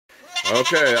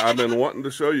Okay, I've been wanting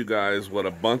to show you guys what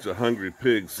a bunch of hungry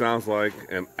pigs sounds like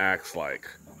and acts like.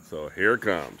 So here it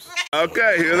comes.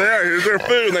 Okay, here they are. Here's their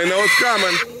food. They know it's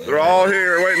coming. They're all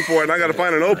here waiting for it. And I got to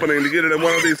find an opening to get it in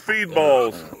one of these feed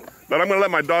bowls. But I'm going to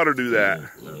let my daughter do that.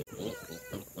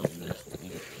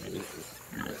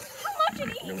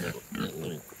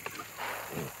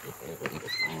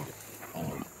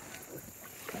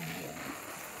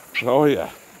 Oh yeah,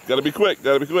 gotta be quick,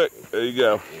 gotta be quick. There you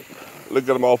go. Look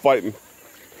at them all fighting.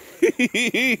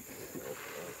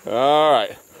 All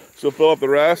right, she'll fill up the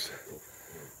rest.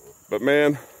 But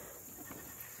man,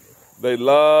 they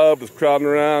love just crowding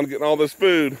around, getting all this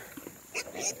food.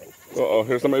 Uh-oh,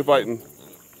 here's somebody fighting.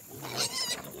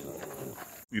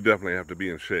 You definitely have to be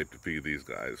in shape to feed these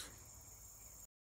guys.